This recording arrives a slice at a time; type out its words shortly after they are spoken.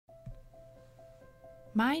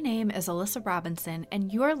My name is Alyssa Robinson,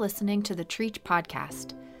 and you're listening to the Treach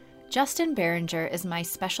Podcast. Justin Berenger is my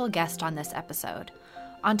special guest on this episode.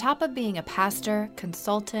 On top of being a pastor,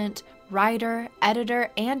 consultant, writer,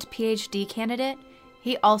 editor, and PhD candidate,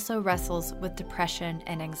 he also wrestles with depression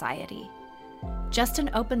and anxiety. Justin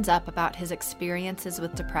opens up about his experiences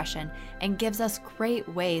with depression and gives us great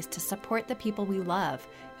ways to support the people we love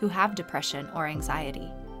who have depression or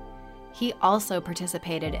anxiety. He also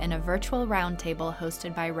participated in a virtual roundtable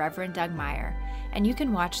hosted by Reverend Doug Meyer, and you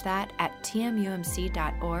can watch that at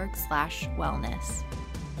tmumc.org/wellness.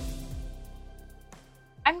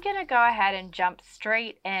 I'm going to go ahead and jump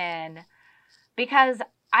straight in because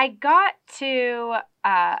I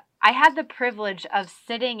had the privilege of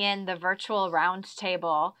sitting in the virtual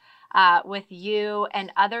roundtable with you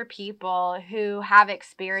and other people who have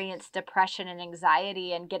experienced depression and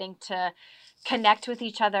anxiety and getting to connect with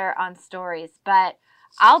each other on stories. But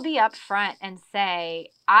I'll be upfront and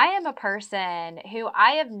say I am a person who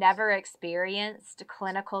I have never experienced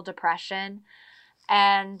clinical depression.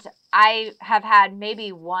 And I have had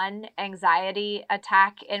maybe one anxiety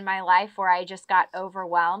attack in my life where I just got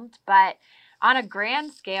overwhelmed. But on a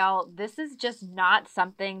grand scale, this is just not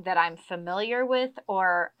something that I'm familiar with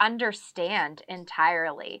or understand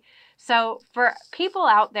entirely. So for people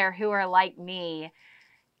out there who are like me,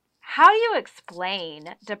 how do you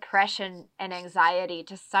explain depression and anxiety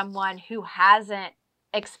to someone who hasn't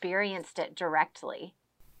experienced it directly?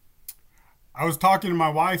 I was talking to my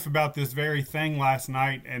wife about this very thing last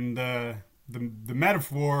night, and the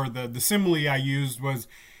metaphor, the simile I used was,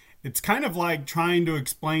 it's kind of like trying to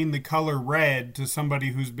explain the color red to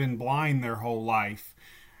somebody who's been blind their whole life.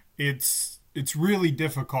 It's really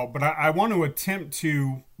difficult, but I want to attempt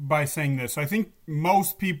to by saying this. I think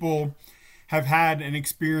most people have had an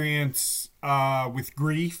experience with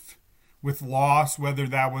grief, with loss, whether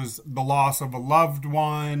that was the loss of a loved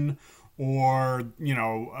one or,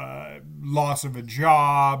 loss of a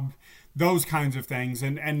job, those kinds of things.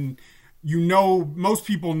 And most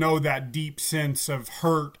people know that deep sense of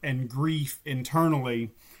hurt and grief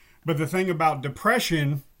internally. But the thing about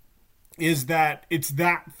depression is that it's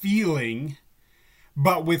that feeling,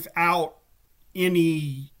 but without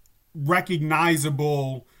any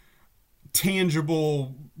recognizable,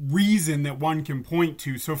 tangible reason that one can point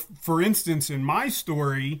to. So for instance, in my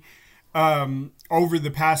story, over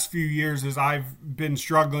the past few years, as I've been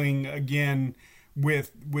struggling again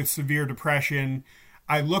with severe depression,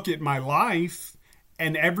 I look at my life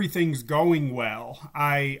and everything's going well.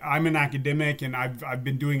 I'm an academic, and I've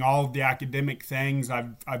been doing all of the academic things.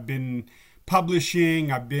 I've been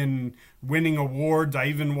publishing, I've been winning awards. I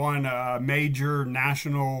even won a major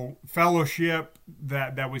national fellowship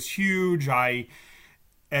that was huge. I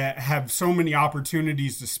have so many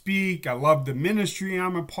opportunities to speak. I love the ministry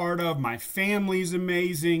I'm a part of. My family's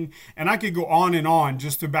amazing. And I could go on and on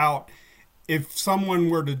just about if someone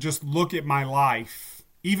were to just look at my life.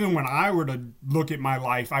 Even when I were to look at my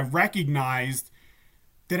life, I recognized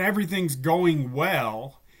that everything's going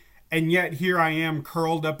well. And yet here I am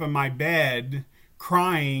curled up in my bed,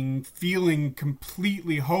 crying, feeling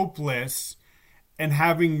completely hopeless, and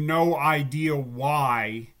having no idea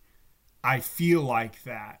why I feel like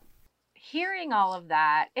that. Hearing all of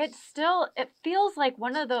that, it feels like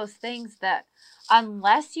one of those things that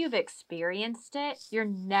unless you've experienced it, you're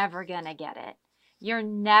never going to get it. You're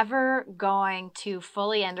never going to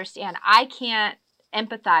fully understand. I can't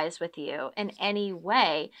empathize with you in any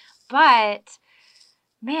way, but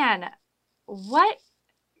man, what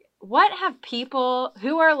have people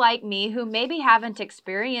who are like me, who maybe haven't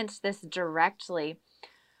experienced this directly,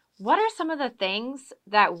 what are some of the things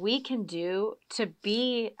that we can do to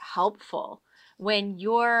be helpful when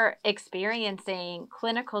you're experiencing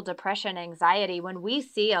clinical depression, anxiety, when we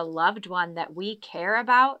see a loved one that we care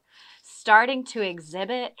about starting to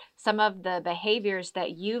exhibit some of the behaviors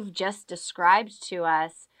that you've just described to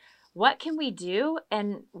us? What can we do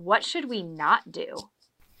and what should we not do?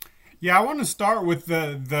 Yeah, I want to start with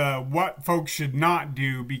the what folks should not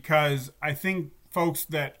do, because I think folks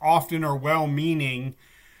that often are well-meaning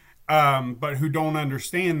but who don't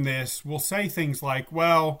understand this will say things like,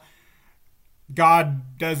 well,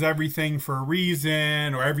 God does everything for a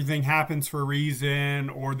reason, or everything happens for a reason,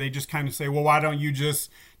 or they just kind of say, well, why don't you just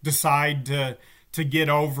decide to get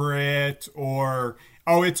over it, or,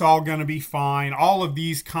 oh, it's all going to be fine. All of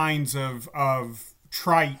these kinds of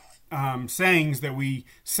trite sayings that we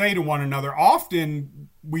say to one another. Often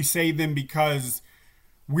we say them because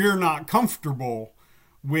we're not comfortable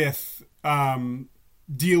with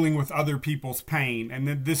dealing with other people's pain. And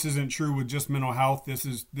then this isn't true with just mental health. This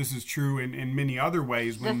is true in many other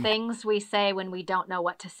ways. The things we say when we don't know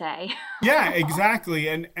what to say. Yeah, exactly.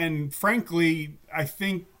 And frankly, I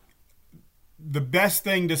think the best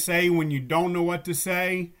thing to say when you don't know what to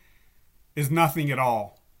say is nothing at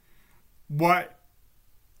all. What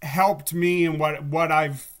helped me and what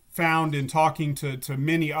I've found in talking to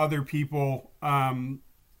many other people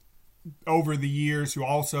over the years who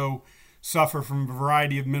also suffer from a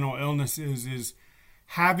variety of mental illnesses is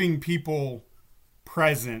having people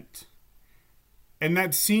present. And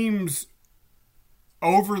that seems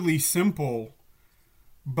overly simple,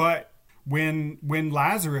 but when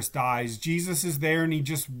Lazarus dies, Jesus is there and he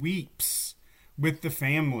just weeps with the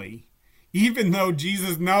family. Even though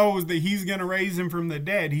Jesus knows that he's going to raise him from the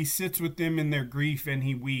dead, he sits with them in their grief and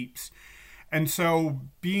he weeps. And so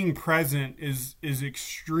being present is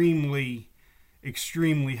extremely,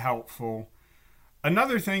 extremely helpful.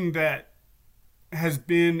 Another thing that has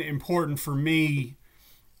been important for me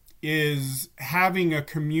is having a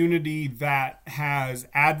community that has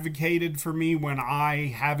advocated for me when I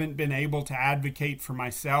haven't been able to advocate for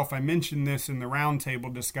myself. I mentioned this in the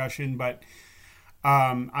roundtable discussion, but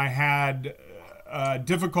I had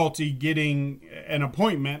difficulty getting an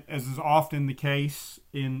appointment, as is often the case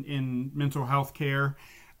in mental health care.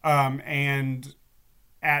 And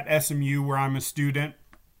at SMU, where I'm a student,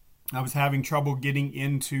 I was having trouble getting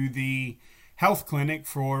into the health clinic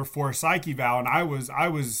for a psych eval, and I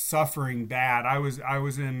was suffering bad. I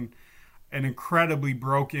was in an incredibly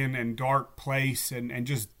broken and dark place and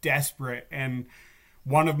just desperate. And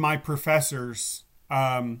one of my professors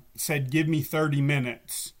said, "Give me 30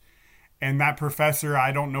 minutes." And that professor,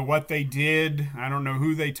 I don't know what they did. I don't know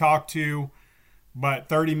who they talked to, but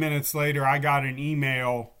 30 minutes later, I got an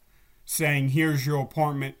email saying, "Here's your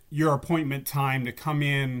appointment time to come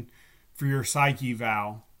in for your psych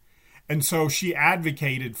eval." And so she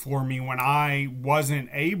advocated for me when I wasn't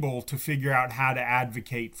able to figure out how to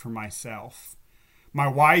advocate for myself. My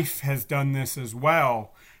wife has done this as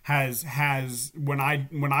well. Has when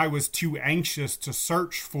I was too anxious to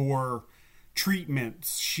search for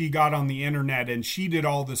treatments, she got on the internet and she did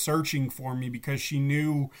all the searching for me because she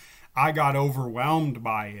knew I got overwhelmed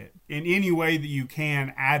by it. In any way that you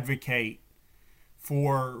can, advocate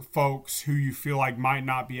for folks who you feel like might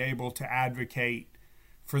not be able to advocate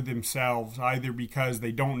for themselves, either because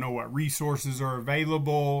they don't know what resources are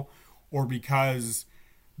available or because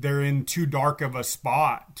they're in too dark of a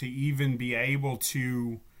spot to even be able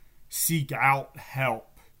to seek out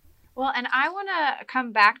help. Well, and I want to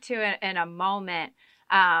come back to it in a moment,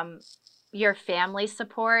 your family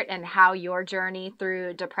support and how your journey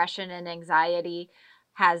through depression and anxiety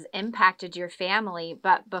has impacted your family.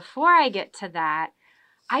 But before I get to that,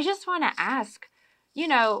 I just want to ask,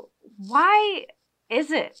 why is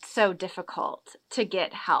it so difficult to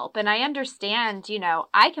get help? And I understand,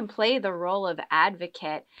 I can play the role of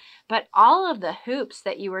advocate, but all of the hoops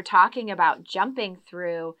that you were talking about jumping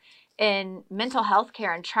through in mental health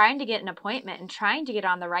care and trying to get an appointment and trying to get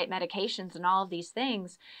on the right medications and all of these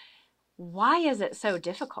things, why is it so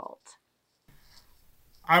difficult?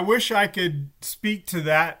 I wish I could speak to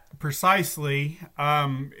that precisely.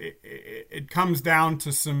 It comes down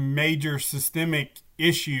to some major systemic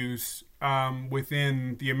issues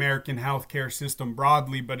within the American healthcare system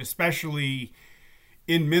broadly, but especially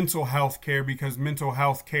in mental health care, because mental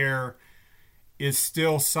health care is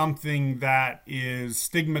still something that is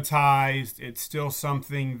stigmatized. It's still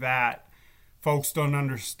something that folks don't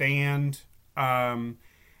understand.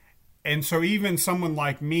 And so even someone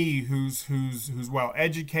like me who's well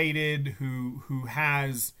educated, who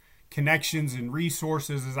has connections and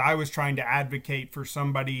resources, as I was trying to advocate for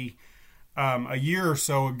somebody a year or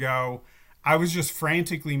so ago, I was just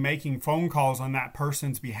frantically making phone calls on that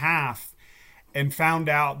person's behalf and found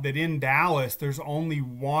out that in Dallas, there's only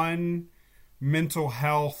one mental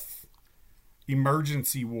health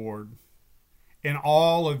emergency ward in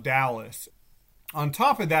all of Dallas. On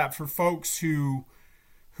top of that, for folks who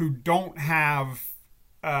don't have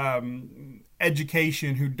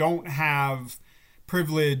education, who don't have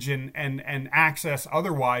privilege and access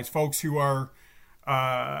otherwise, folks who are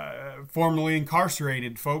formerly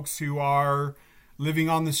incarcerated, folks who are living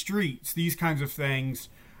on the streets, these kinds of things,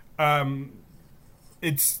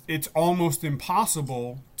 it's almost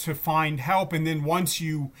impossible to find help. And then once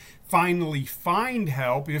you finally find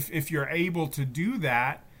help, if you're able to do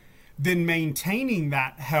that, then maintaining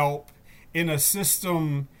that help in a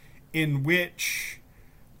system in which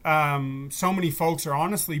so many folks are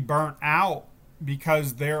honestly burnt out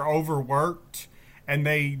because they're overworked and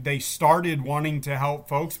they started wanting to help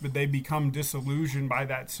folks, but they become disillusioned by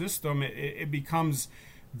that system. It becomes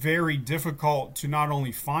very difficult to not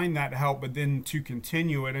only find that help, but then to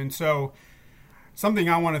continue it. And so something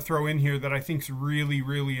I want to throw in here that I think is really,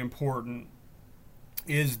 really important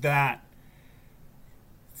is that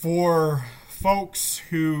for folks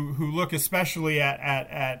who look especially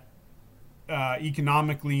at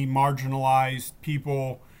economically marginalized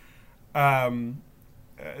people,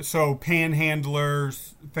 so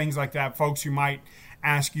panhandlers, things like that, folks who might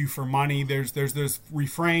ask you for money. There's this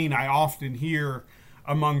refrain I often hear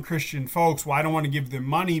among Christian folks: well, I don't want to give them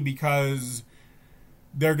money because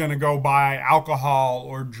they're going to go buy alcohol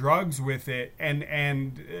or drugs with it.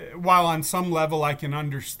 And while on some level I can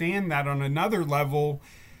understand that, on another level,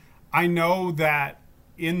 I know that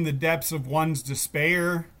in the depths of one's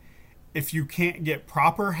despair, if you can't get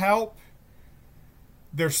proper help,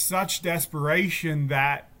 there's such desperation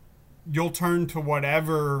that you'll turn to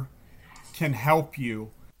whatever can help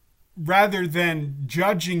you. Rather than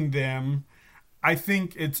judging them, I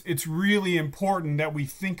think it's really important that we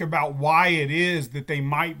think about why it is that they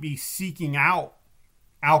might be seeking out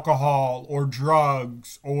alcohol or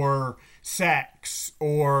drugs or sex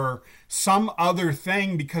or some other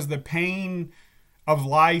thing, because the pain of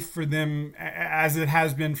life for them, as it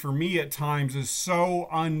has been for me at times, is so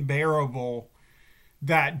unbearable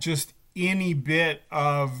that just any bit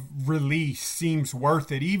of release seems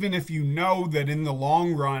worth it, even if you know that in the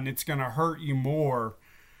long run it's going to hurt you more.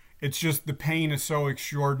 It's just the pain is so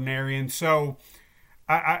extraordinary. And so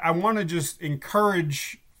I want to just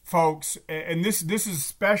encourage folks, and this is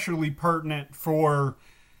especially pertinent for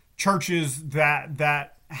churches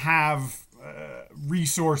that have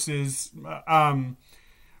resources.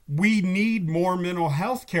 We need more mental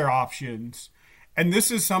health care options. And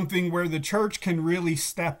this is something where the church can really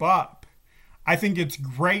step up. I think it's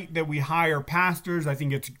great that we hire pastors. I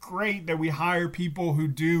think it's great that we hire people who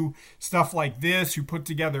do stuff like this, who put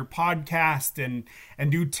together podcasts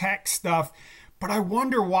and do tech stuff. But I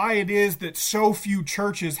wonder why it is that so few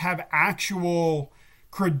churches have actual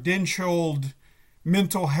credentialed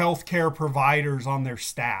mental health care providers on their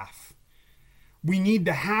staff. We need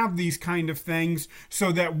to have these kind of things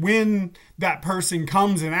so that when that person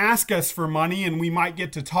comes and asks us for money and we might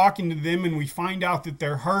get to talking to them and we find out that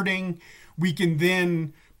they're hurting, we can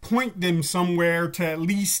then point them somewhere to at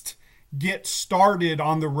least get started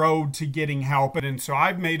on the road to getting help. And so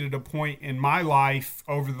I've made it a point in my life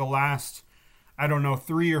over the last,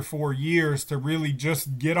 3 or 4 years to really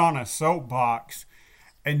just get on a soapbox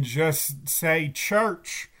and just say,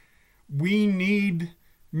 church, we need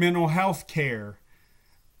mental health care.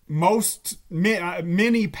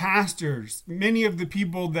 Many pastors, many of the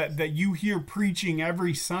people that you hear preaching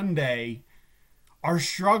every Sunday are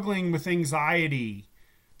struggling with anxiety.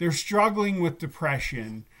 They're struggling with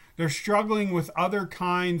depression. They're struggling with other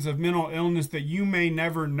kinds of mental illness that you may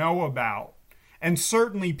never know about. And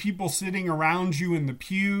certainly people sitting around you in the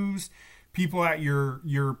pews, people at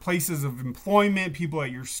your places of employment, people at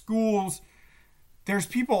your schools, there's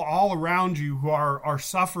people all around you who are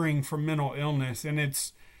suffering from mental illness. And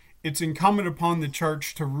it's incumbent upon the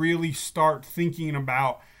church to really start thinking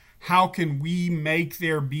about how can we make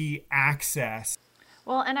there be access.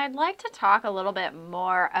 Well, and I'd like to talk a little bit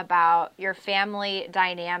more about your family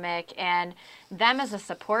dynamic and them as a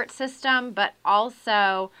support system, but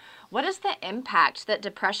also what is the impact that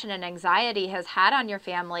depression and anxiety has had on your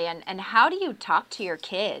family, and how do you talk to your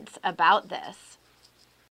kids about this?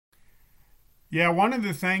 Yeah, one of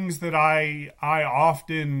the things that I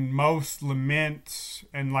often most lament,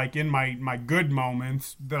 and like in my good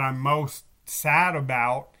moments that I'm most sad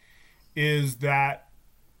about, is that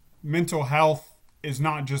mental health is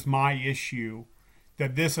not just my issue,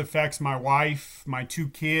 that this affects my wife, my 2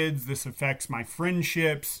 kids, this affects my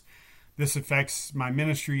friendships, this affects my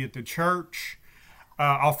ministry at the church.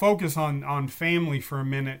 I'll focus on family for a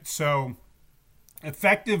minute. So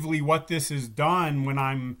effectively what this has done when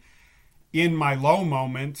I'm in my low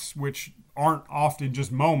moments, which aren't often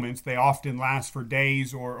just moments, they often last for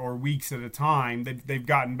days or weeks at a time. They've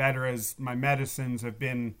gotten better as my medicines have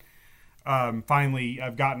been, finally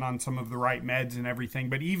I've gotten on some of the right meds and everything.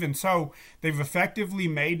 But even so, they've effectively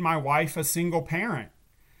made my wife a single parent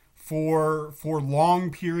for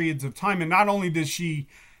long periods of time. And not only does she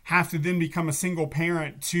have to then become a single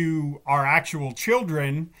parent to our actual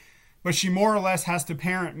children, but she more or less has to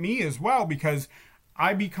parent me as well, because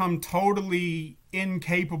I become totally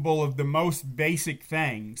incapable of the most basic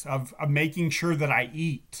things of making sure that I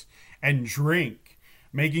eat and drink,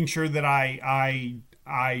 making sure that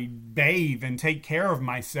I bathe and take care of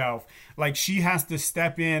myself. Like, she has to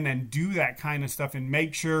step in and do that kind of stuff and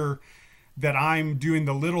make sure that I'm doing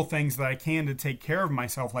the little things that I can to take care of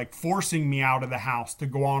myself, like forcing me out of the house to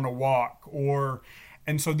go on a walk.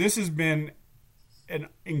 And so this has been an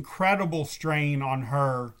incredible strain on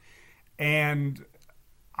her. And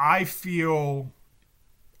I feel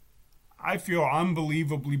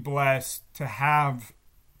unbelievably blessed to have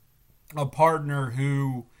a partner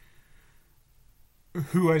who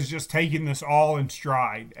has just taken this all in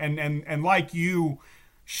stride. And like you,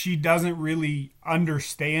 she doesn't really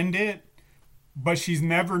understand it, but she's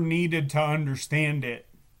never needed to understand it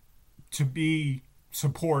to be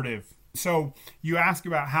supportive. So you ask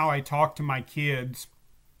about how I talk to my kids,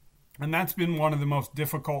 and that's been one of the most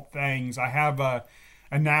difficult things. I have a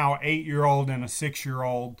now 8-year-old and a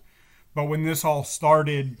 6-year-old, but when this all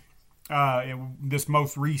started, this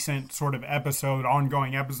most recent sort of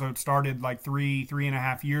ongoing episode started like three and a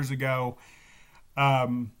half years ago.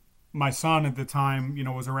 My son at the time,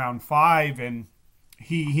 was around 5, and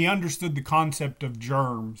he understood the concept of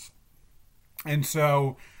germs. And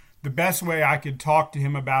so the best way I could talk to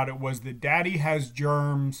him about it was that daddy has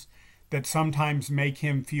germs that sometimes make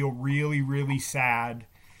him feel really, really sad.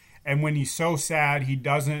 And when he's so sad, he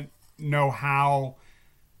doesn't know how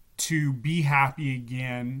to be happy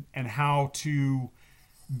again, and how to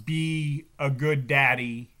be a good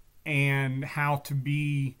daddy, and how to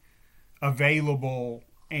be available.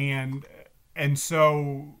 And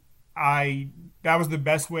so that was the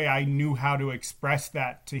best way I knew how to express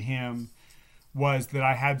that to him, was that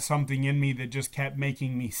I had something in me that just kept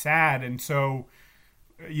making me sad. And so,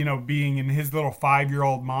 being in his little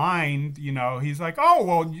 5-year-old mind, he's like, oh,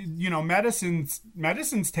 well,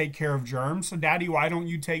 medicines take care of germs. So daddy, why don't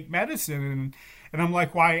you take medicine? And I'm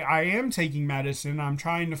like, why, I am taking medicine. I'm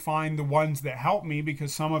trying to find the ones that help me,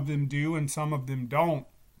 because some of them do and some of them don't.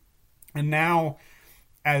 And now,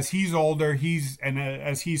 as he's older,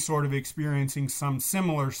 as he's sort of experiencing some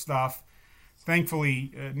similar stuff,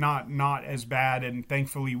 thankfully not as bad, and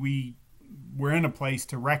thankfully we're in a place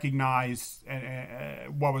to recognize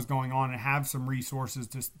what was going on and have some resources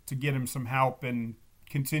to get him some help and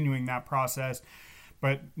continuing that process.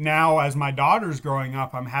 But now, as my daughter's growing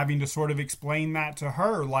up, I'm having to sort of explain that to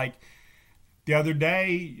her. Like the other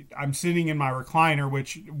day, I'm sitting in my recliner,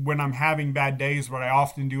 which when I'm having bad days, what I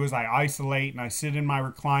often do is I isolate and I sit in my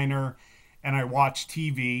recliner and I watch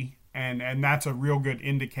TV. And that's a real good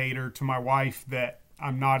indicator to my wife that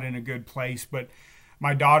I'm not in a good place. But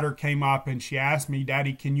my daughter came up and she asked me,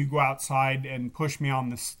 Daddy, can you go outside and push me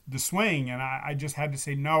on the swing? And I just had to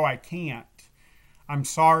say, no, I can't. I'm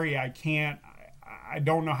sorry, I can't. I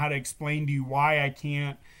don't know how to explain to you why I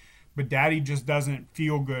can't, but Daddy just doesn't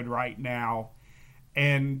feel good right now.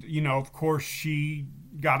 And, of course, she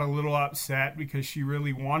got a little upset because she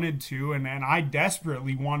really wanted to. And I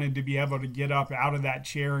desperately wanted to be able to get up out of that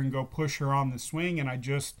chair and go push her on the swing. And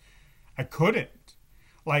I couldn't.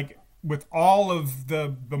 Like, with all of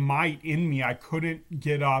the might in me, I couldn't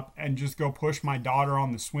get up and just go push my daughter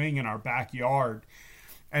on the swing in our backyard.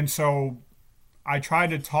 And so I try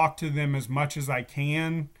to talk to them as much as I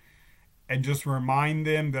can and just remind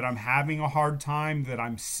them that I'm having a hard time, that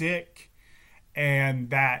I'm sick, and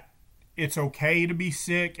that it's okay to be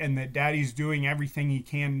sick, and that Daddy's doing everything he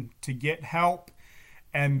can to get help,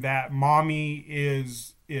 and that Mommy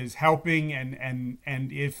is helping, and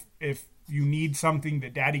if you need something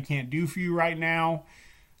that Daddy can't do for you right now,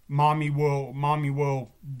 Mommy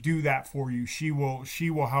will do that for you. She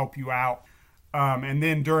will help you out. And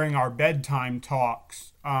then during our bedtime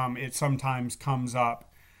talks, it sometimes comes up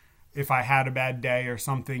if I had a bad day or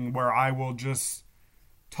something, where I will just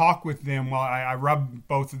talk with them while I rub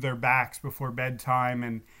both of their backs before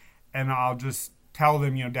bedtime, and I'll just tell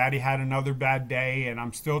them, Daddy had another bad day and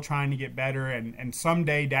I'm still trying to get better, and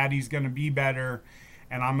someday Daddy's going to be better,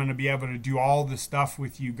 and I'm going to be able to do all the stuff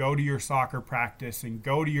with you, go to your soccer practice and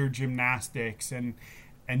go to your gymnastics and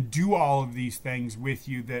do all of these things with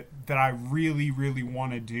you that I really, really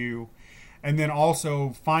want to do. And then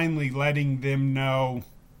also finally letting them know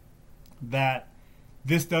that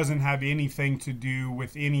this doesn't have anything to do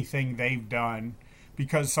with anything they've done.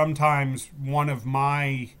 Because sometimes one of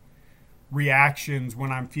my reactions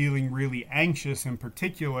when I'm feeling really anxious in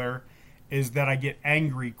particular is that I get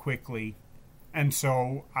angry quickly. And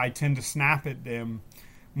so I tend to snap at them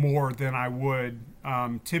more than I would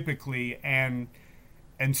typically. And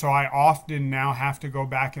so I often now have to go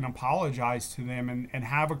back and apologize to them and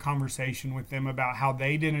have a conversation with them about how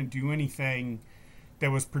they didn't do anything that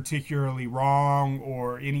was particularly wrong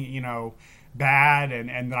or any, bad,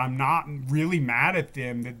 and that I'm not really mad at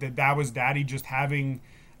them, that was Daddy just having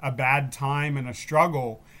a bad time and a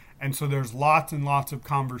struggle. And so there's lots and lots of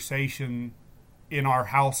conversation in our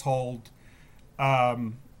household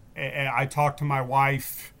I talk to my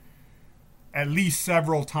wife at least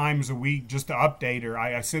several times a week just to update her.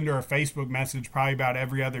 I send her a Facebook message probably about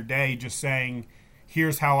every other day just saying,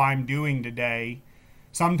 here's how I'm doing today.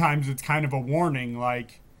 Sometimes it's kind of a warning,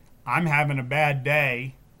 like, I'm having a bad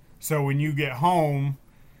day. So when you get home,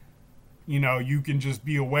 you can just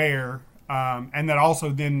be aware. And that also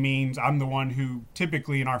then means I'm the one who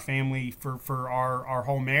typically in our family for our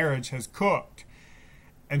whole marriage has cooked.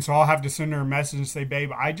 And so I'll have to send her a message and say,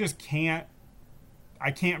 babe, I can't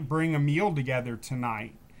bring a meal together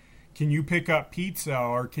tonight. Can you pick up pizza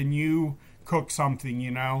or can you cook something,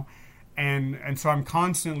 And so I'm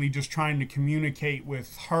constantly just trying to communicate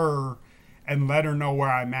with her and let her know where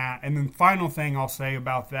I'm at. And then the final thing I'll say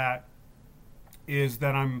about that is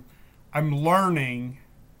that I'm learning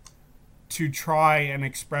to try and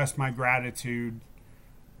express my gratitude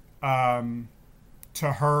to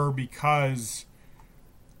her, because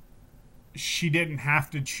she didn't have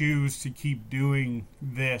to choose to keep doing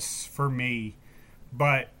this for me,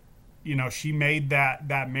 but she made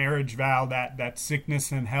that marriage vow, that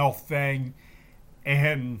sickness and health thing,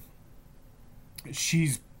 and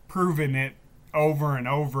she's proven it over and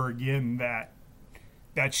over again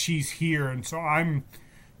that she's here. And so I'm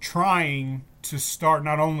trying to start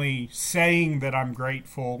not only saying that I'm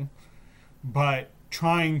grateful, but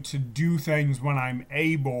trying to do things when I'm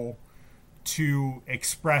able to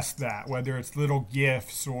express that, whether it's little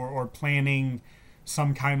gifts or planning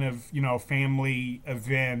some kind of family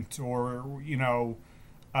event, or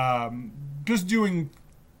just doing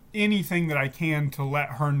anything that I can to let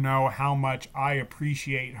her know how much I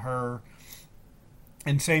appreciate her.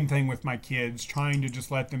 And same thing with my kids, trying to just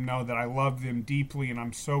let them know that I love them deeply and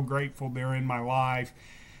I'm so grateful they're in my life,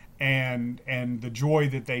 and the joy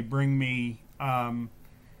that they bring me, and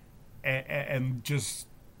just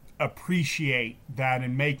appreciate that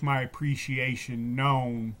and make my appreciation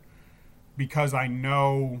known, because I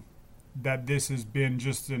know that this has been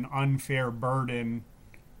just an unfair burden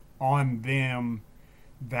on them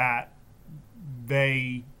that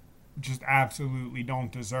they just absolutely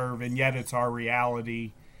don't deserve, and yet it's our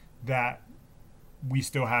reality that we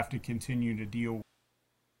still have to continue to deal with.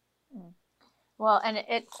 Well, and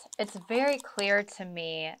it's very clear to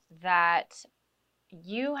me that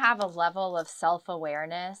you have a level of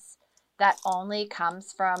self-awareness that only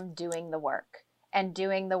comes from doing the work, and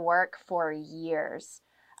doing the work for years,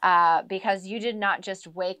 because you did not just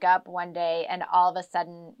wake up one day and all of a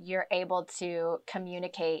sudden you're able to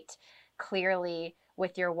communicate clearly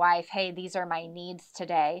with your wife, hey, these are my needs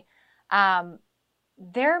today.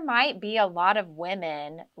 There might be a lot of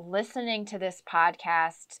women listening to this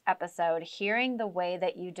podcast episode, hearing the way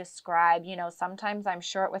that you describe, sometimes I'm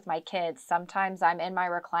short with my kids, sometimes I'm in my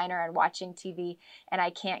recliner and watching TV and I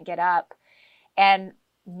can't get up, and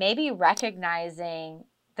maybe recognizing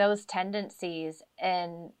those tendencies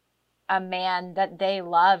in a man that they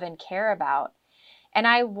love and care about. And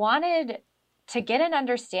I wanted to get an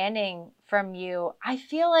understanding from you. I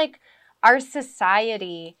feel like our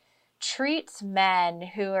society treats men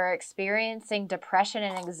who are experiencing depression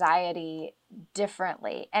and anxiety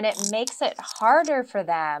differently, and it makes it harder for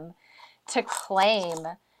them to claim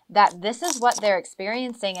that this is what they're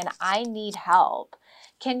experiencing and I need help.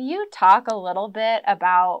 Can you talk a little bit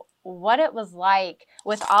about what it was like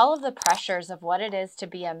with all of the pressures of what it is to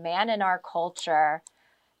be a man in our culture,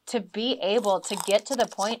 to be able to get to the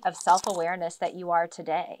point of self-awareness that you are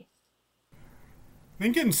today? I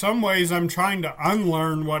think in some ways I'm trying to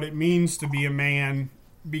unlearn what it means to be a man,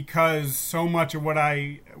 because so much of what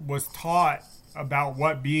I was taught about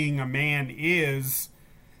what being a man is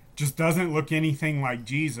just doesn't look anything like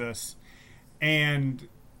Jesus. And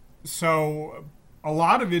so a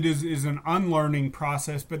lot of it is an unlearning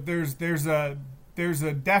process, but there's a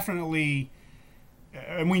definitely,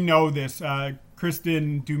 and we know this,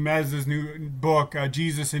 Kristen Dumez's new book,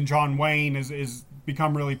 Jesus and John Wayne, is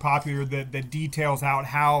become really popular, that details out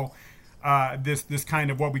how this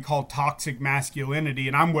kind of what we call toxic masculinity.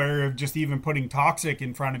 And I'm wary of just even putting toxic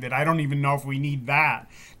in front of it. I don't even know if we need that.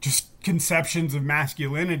 Just conceptions of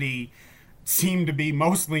masculinity seem to be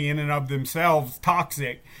mostly in and of themselves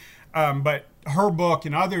toxic. But her book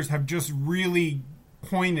and others have just really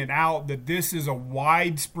pointed out that this is a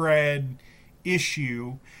widespread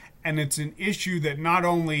issue, and it's an issue that not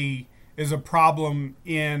only is a problem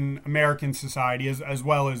in American society as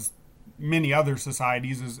well as many other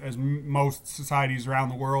societies, as most societies around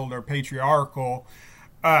the world are patriarchal,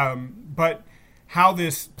 but how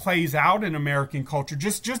this plays out in American culture.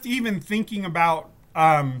 Just even thinking about,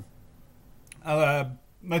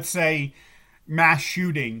 let's say, mass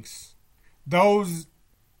shootings. Those,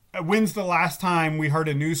 when's the last time we heard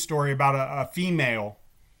a news story about a female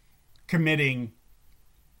committing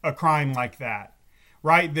a crime like that,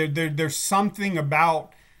 right? There's something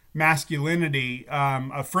about masculinity.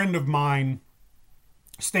 A friend of mine,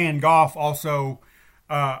 Stan Goff, also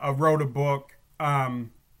wrote a book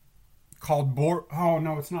called oh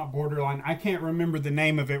no, it's not Borderline. I can't remember the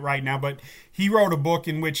name of it right now, but he wrote a book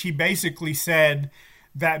in which he basically said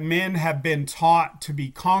that men have been taught to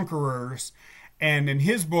be conquerors. And in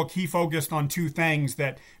his book, he focused on two things: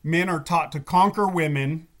 that men are taught to conquer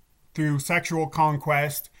women through sexual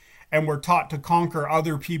conquest, and we're taught to conquer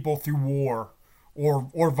other people through war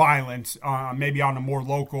or violence, maybe on a more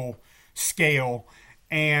local scale.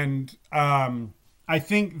 And I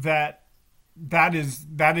think that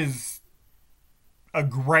is a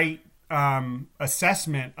great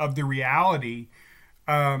assessment of the reality,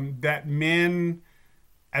 that men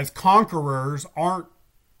as conquerors aren't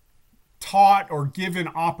taught or given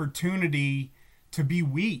opportunity to be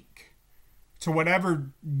weak, to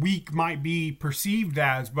whatever weak might be perceived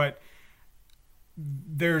as. But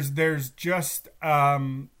there's just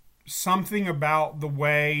something about the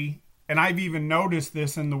way, and I've even noticed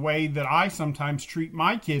this in the way that I sometimes treat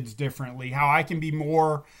my kids differently, how I can be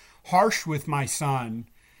more harsh with my son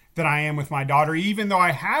than I am with my daughter, even though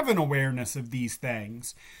I have an awareness of these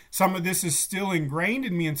things. Some of this is still ingrained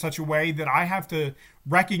in me in such a way that I have to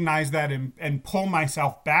recognize that and pull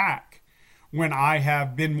myself back when I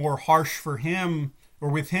have been more harsh for him or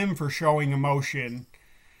with him for showing emotion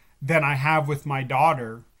than I have with my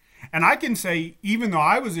daughter. And I can say, even though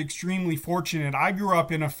I was extremely fortunate, I grew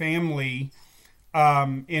up in a family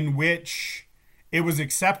in which it was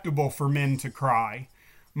acceptable for men to cry.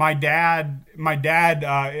 My dad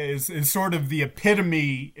is sort of the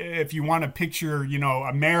epitome, if you want to picture,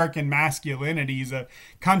 American masculinity. He's a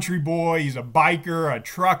country boy. He's a biker, a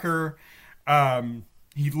trucker.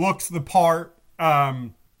 He looks the part.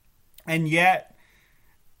 And yet,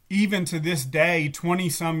 even to this day, 20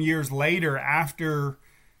 some years later, after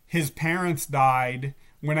his parents died,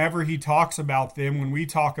 whenever he talks about them, when we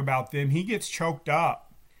talk about them, he gets choked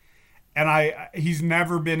up. And he's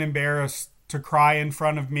never been embarrassed to cry in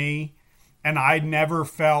front of me, and I never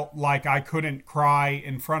felt like I couldn't cry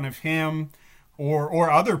in front of him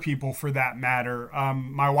or other people for that matter.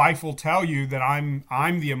 My wife will tell you that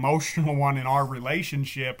I'm the emotional one in our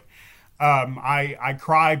relationship. I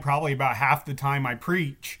cry probably about half the time I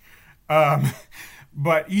preach.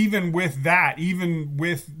 But even with that, even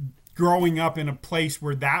with growing up in a place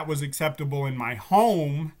where that was acceptable in my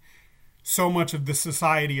home, so much of the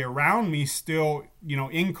society around me still,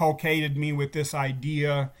 inculcated me with this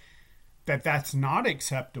idea that that's not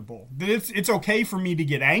acceptable. That it's okay for me to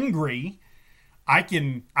get angry. I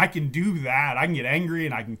can do that. I can get angry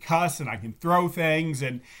and I can cuss and I can throw things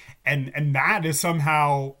and that is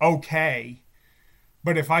somehow okay.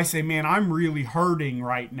 But if I say, man, I'm really hurting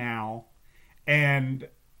right now and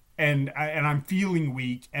I'm feeling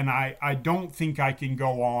weak and I don't think I can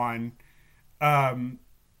go on,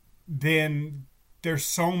 then there's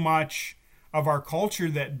so much of our culture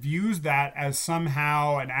that views that as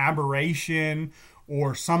somehow an aberration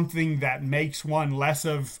or something that makes one less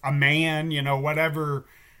of a man, whatever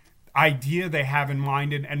idea they have in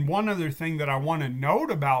mind. And one other thing that I want to note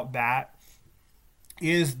about that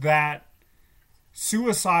is that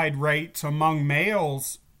suicide rates among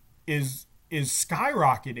males is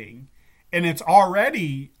skyrocketing, and it's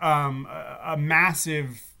already a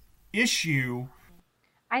massive issue.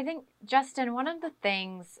 I think, Justin, one of the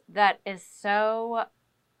things that is so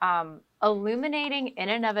illuminating in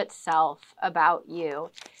and of itself about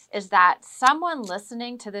you is that someone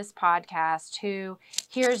listening to this podcast who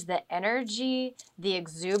hears the energy, the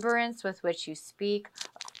exuberance with which you speak,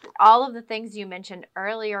 all of the things you mentioned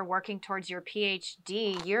earlier, working towards your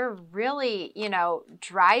PhD, you're really,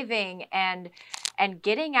 driving and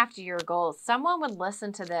getting after your goals. Someone would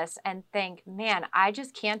listen to this and think, man, I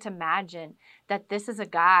just can't imagine that this is a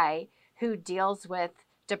guy who deals with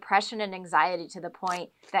depression and anxiety to the point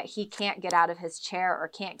that he can't get out of his chair or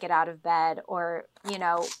can't get out of bed or,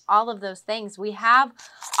 all of those things. We have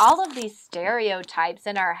all of these stereotypes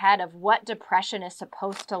in our head of what depression is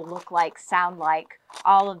supposed to look like, sound like,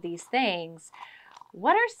 all of these things.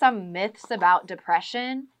 What are some myths about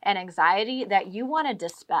depression and anxiety that you want to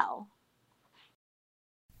dispel?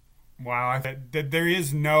 Wow,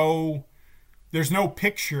 there's no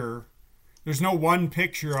picture. There's no one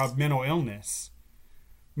picture of mental illness.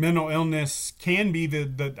 Mental illness can be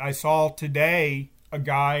the I saw today a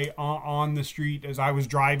guy on the street as I was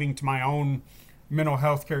driving to my own mental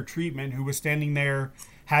health care treatment who was standing there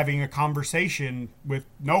having a conversation with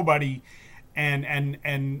nobody,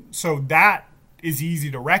 and so that is easy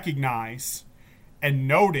to recognize and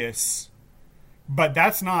notice. But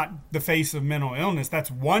that's not the face of mental illness.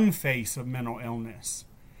 That's one face of mental illness.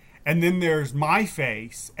 And then there's my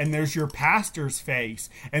face, and there's your pastor's face,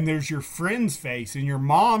 and there's your friend's face, and your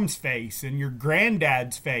mom's face, and your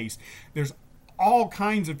granddad's face. There's all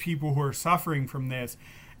kinds of people who are suffering from this.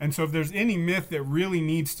 And so if there's any myth that really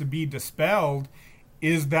needs to be dispelled,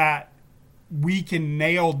 is that we can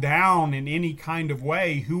nail down in any kind of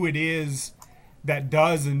way who it is that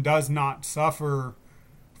does and does not suffer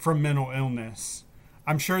from mental illness.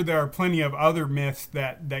 I'm sure there are plenty of other myths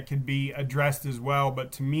that could be addressed as well,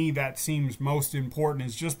 but to me that seems most important,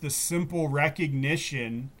 is just the simple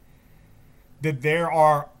recognition that there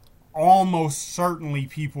are almost certainly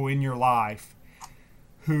people in your life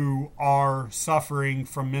who are suffering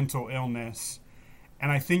from mental illness.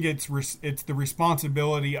 And I think it's the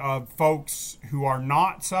responsibility of folks who are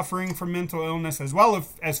not suffering from mental illness, as well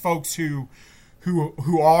as folks who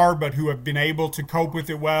are, but who have been able to cope with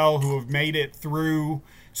it well, who have made it through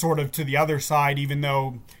sort of to the other side, even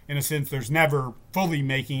though in a sense there's never fully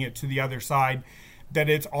making it to the other side, that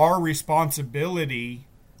it's our responsibility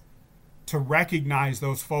to recognize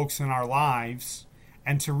those folks in our lives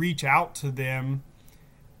and to reach out to them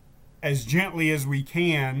as gently as we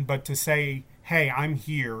can, but to say, hey, I'm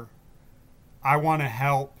here. I want to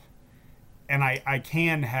help, and I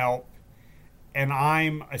can help, and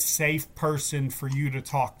I'm a safe person for you to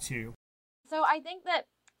talk to. So I think that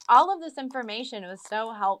all of this information was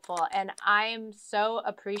so helpful, and I'm so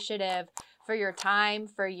appreciative for your time,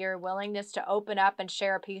 for your willingness to open up and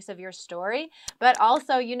share a piece of your story. But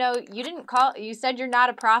also, you said you're not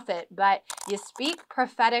a prophet, but you speak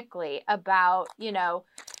prophetically about,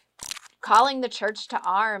 calling the church to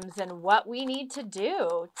arms and what we need to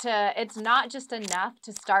do. It's not just enough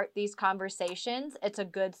to start these conversations. It's a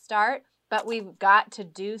good start, but we've got to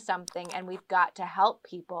do something, and we've got to help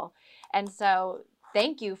people. And so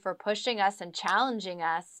thank you for pushing us and challenging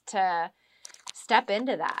us to step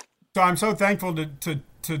into that. So I'm so thankful to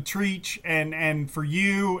Treach and for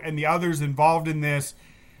you and the others involved in this,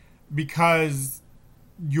 because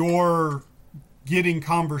you're getting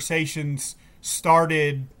conversations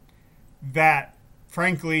started that,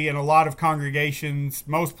 frankly, in a lot of congregations,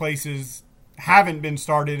 most places, haven't been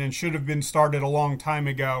started and should have been started a long time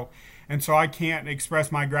ago. And so I can't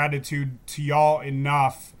express my gratitude to y'all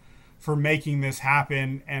enough for making this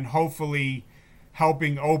happen and hopefully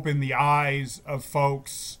helping open the eyes of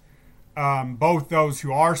folks, both those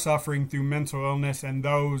who are suffering through mental illness and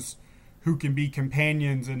those who can be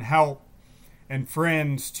companions and help and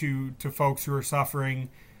friends to folks who are suffering,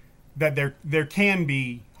 that there can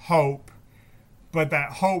be hope, but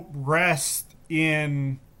that hope rests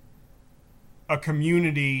in a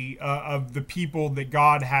community of the people that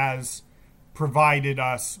God has provided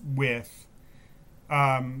us with.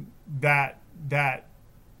 That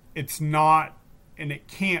it's not, and it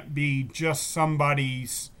can't be just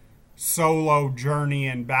somebody's solo journey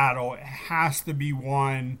and battle. It has to be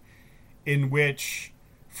one in which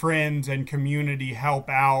friends and community help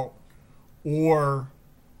out, or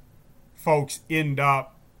folks end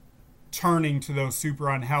up turning to those super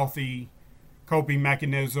unhealthy coping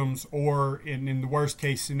mechanisms, or in the worst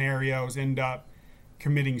case scenarios end up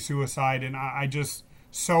committing suicide. And I just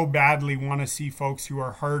so badly want to see folks who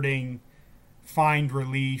are hurting find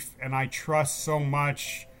relief. And I trust so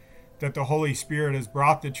much that the Holy Spirit has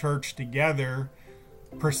brought the church together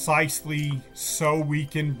precisely so we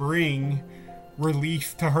can bring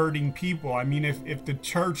relief to hurting people. I mean, if the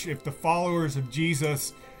church, if the followers of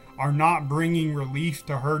Jesus are not bringing relief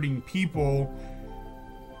to hurting people,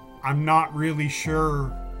 I'm not really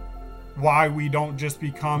sure why we don't just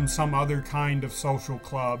become some other kind of social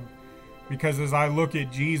club. Because as I look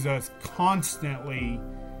at Jesus, constantly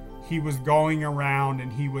he was going around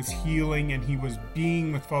and he was healing and he was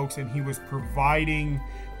being with folks and he was providing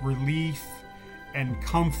relief and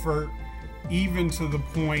comfort, even to the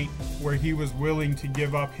point where he was willing to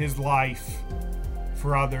give up his life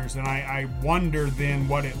for others. And I wonder then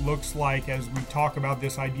what it looks like as we talk about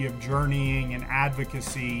this idea of journeying and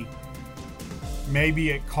advocacy. Maybe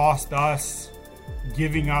it cost us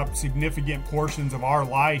giving up significant portions of our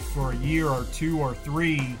life for a year or 2 or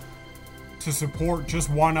 3 to support just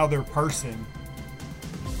one other person.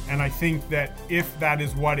 And I think that if that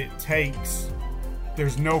is what it takes,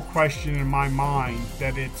 there's no question in my mind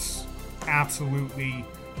that it's absolutely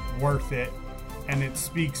worth it. And it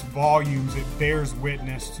speaks volumes. It bears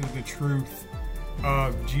witness to the truth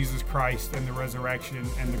of Jesus Christ and the resurrection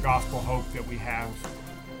and the gospel hope that we have.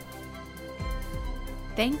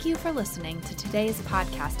 Thank you for listening to today's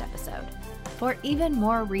podcast episode. For even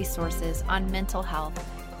more resources on mental health,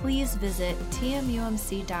 please visit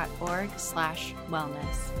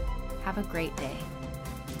tmumc.org/wellness. Have a great day.